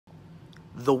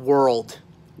the world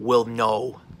will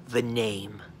know the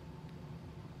name.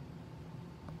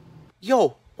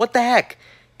 Yo, what the heck?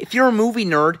 If you're a movie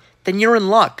nerd, then you're in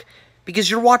luck,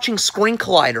 because you're watching Screen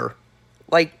Collider,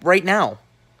 like, right now.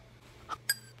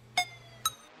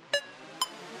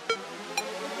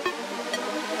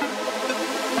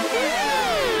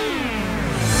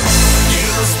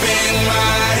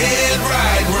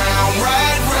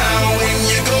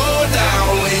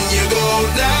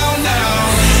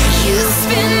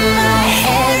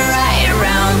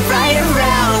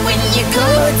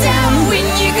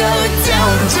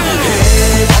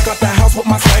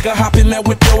 Hop in that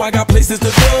window, I got places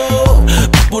to go.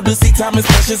 People to see, time is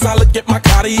precious. I look at my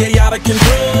Cartier out of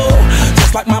control.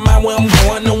 Just like my mind where I'm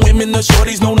going. The women, the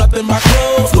shorties know nothing but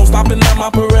clothes. No stopping at my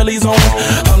Pirelli's on.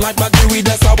 Unlike my jewelry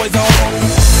that's always on.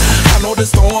 I know the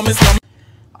storm is coming.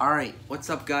 Alright, what's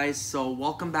up guys? So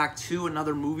welcome back to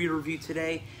another movie review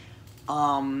today.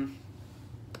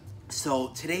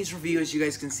 So today's review, as you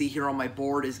guys can see here on my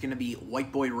board, is gonna be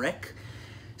White Boy Rick.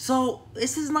 So,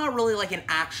 this is not really like an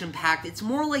action-packed, it's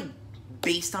more like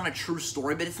based on a true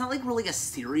story, but it's not like really a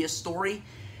serious story.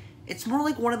 It's more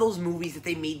like one of those movies that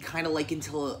they made kind of like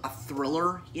into a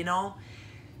thriller, you know?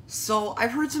 So,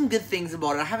 I've heard some good things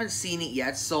about it. I haven't seen it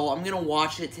yet, so I'm gonna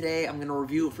watch it today. I'm gonna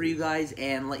review it for you guys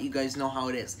and let you guys know how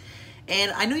it is.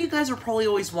 And I know you guys are probably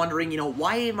always wondering, you know,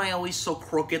 why am I always so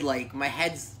crooked? Like, my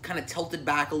head's kind of tilted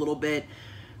back a little bit.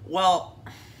 Well,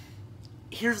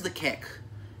 here's the kick.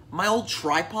 My old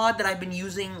tripod that I've been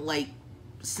using, like,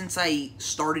 since I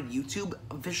started YouTube,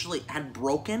 officially had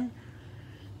broken.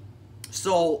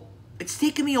 So, it's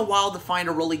taken me a while to find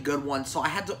a really good one, so I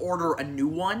had to order a new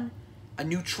one, a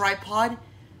new tripod,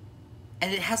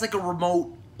 and it has, like, a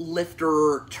remote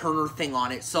lifter turner thing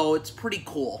on it, so it's pretty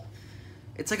cool.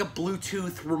 It's like a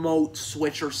Bluetooth remote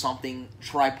switch or something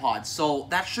tripod, so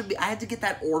that should be, I had to get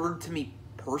that ordered to me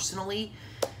personally,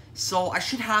 so I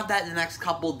should have that in the next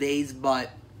couple days, but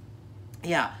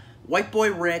yeah, White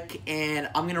Boy Rick, and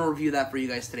I'm going to review that for you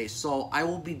guys today. So, I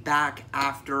will be back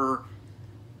after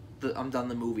I'm done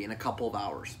the movie in a couple of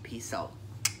hours. Peace out.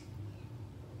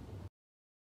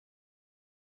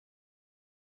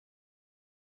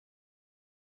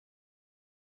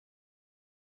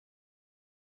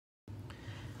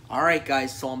 Alright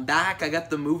guys, so I'm back. I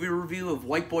got the movie review of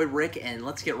White Boy Rick, and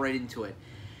let's get right into it.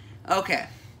 Okay,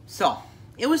 so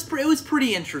it was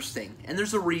pretty interesting, and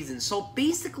there's a reason. So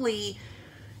basically,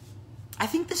 I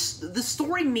think the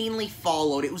story mainly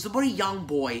followed, it was about a young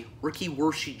boy, Ricky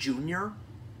Wershey Jr.,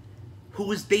 who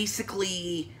was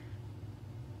basically,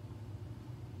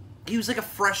 he was like a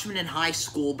freshman in high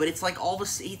school, but it's like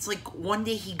it's like one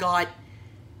day he got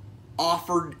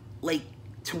offered, like,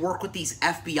 to work with these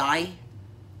FBI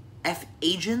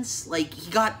agents. Like, he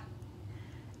got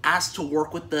asked to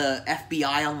work with the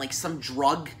FBI on, like, some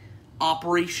drug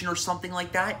operation or something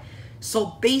like that. So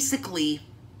basically,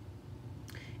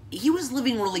 he was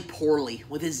living really poorly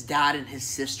with his dad and his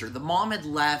sister. The mom had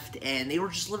left, and they were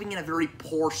just living in a very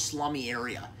poor, slummy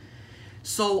area.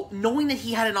 So, knowing that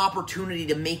he had an opportunity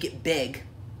to make it big,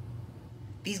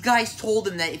 these guys told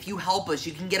him that if you help us,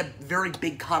 you can get a very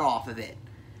big cut off of it.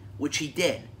 Which he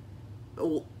did.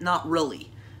 Well, not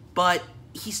really. But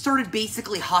he started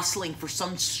basically hustling for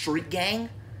some street gang.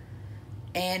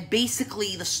 And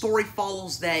basically, the story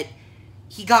follows that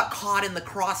he got caught in the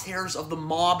crosshairs of the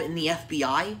mob and the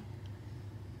FBI.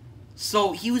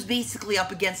 So he was basically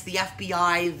up against the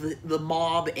FBI, the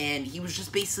mob, and he was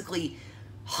just basically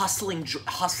hustling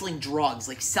drugs,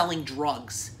 like selling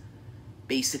drugs,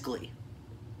 basically.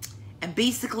 And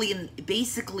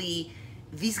basically,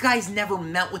 these guys never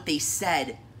meant what they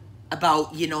said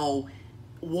about, you know,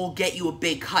 we'll get you a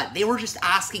big cut. They were just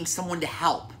asking someone to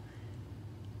help.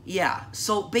 Yeah,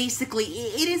 so basically,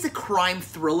 it is a crime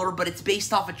thriller, but it's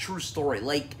based off a true story.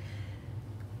 Like,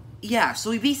 yeah,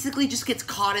 so he basically just gets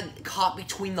caught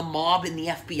between the mob and the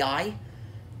FBI,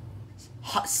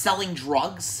 selling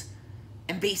drugs,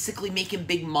 and basically making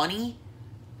big money,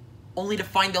 only to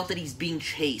find out that he's being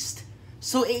chased.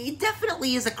 So it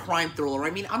definitely is a crime thriller.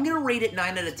 I mean, I'm going to rate it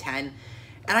 9 out of 10.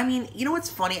 And I mean, you know what's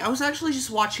funny? I was actually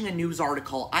just watching a news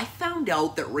article. I found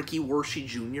out that Ricky Wershey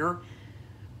Jr.,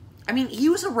 I mean, he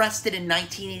was arrested in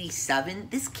 1987.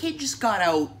 This kid just got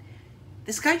out.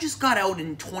 This guy just got out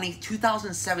in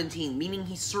 2017, meaning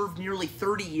he served nearly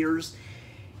 30 years.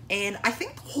 And I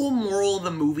think the whole moral of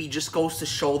the movie just goes to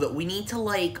show that we need to,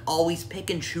 like, always pick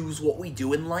and choose what we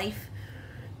do in life.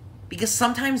 Because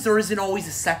sometimes there isn't always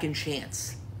a second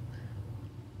chance.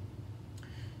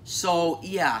 So,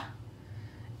 yeah.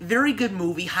 Very good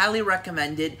movie. Highly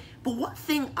recommended. But one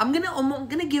thing, I'm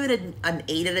gonna give it an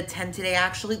 8 out of 10 today,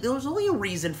 actually. There was only a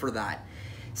reason for that.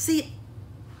 See,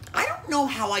 don't know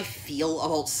how I feel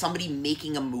about somebody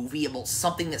making a movie about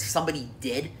something that somebody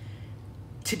did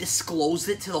to disclose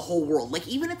it to the whole world. Like,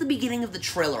 even at the beginning of the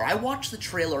trailer, I watched the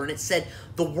trailer and it said,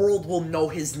 the world will know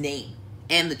his name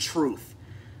and the truth.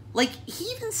 Like, he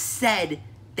even said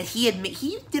that he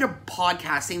did a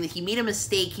podcast saying that he made a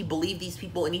mistake, he believed these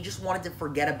people, and he just wanted to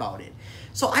forget about it.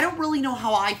 So I don't really know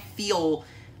how I feel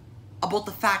about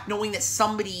the fact, knowing that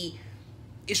somebody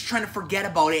is trying to forget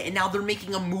about it, and now they're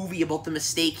making a movie about the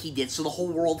mistake he did so the whole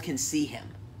world can see him.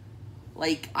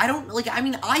 Like, I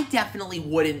definitely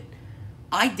wouldn't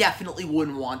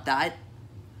want that.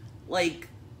 Like,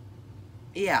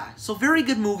 yeah. So, very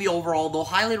good movie overall, though.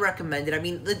 Highly recommended. I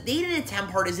mean, the 8 out of 10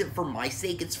 part isn't for my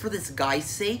sake. It's for this guy's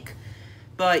sake.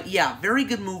 But, yeah, very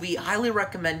good movie. Highly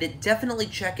recommend it. Definitely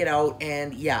check it out.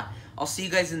 And, yeah, I'll see you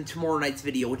guys in tomorrow night's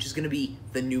video, which is going to be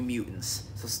The New Mutants.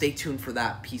 So, stay tuned for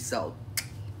that. Peace out.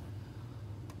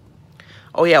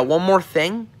 Oh, yeah, one more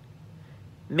thing.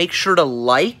 Make sure to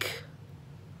like,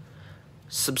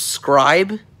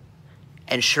 subscribe,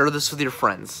 and share this with your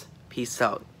friends. Peace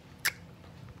out.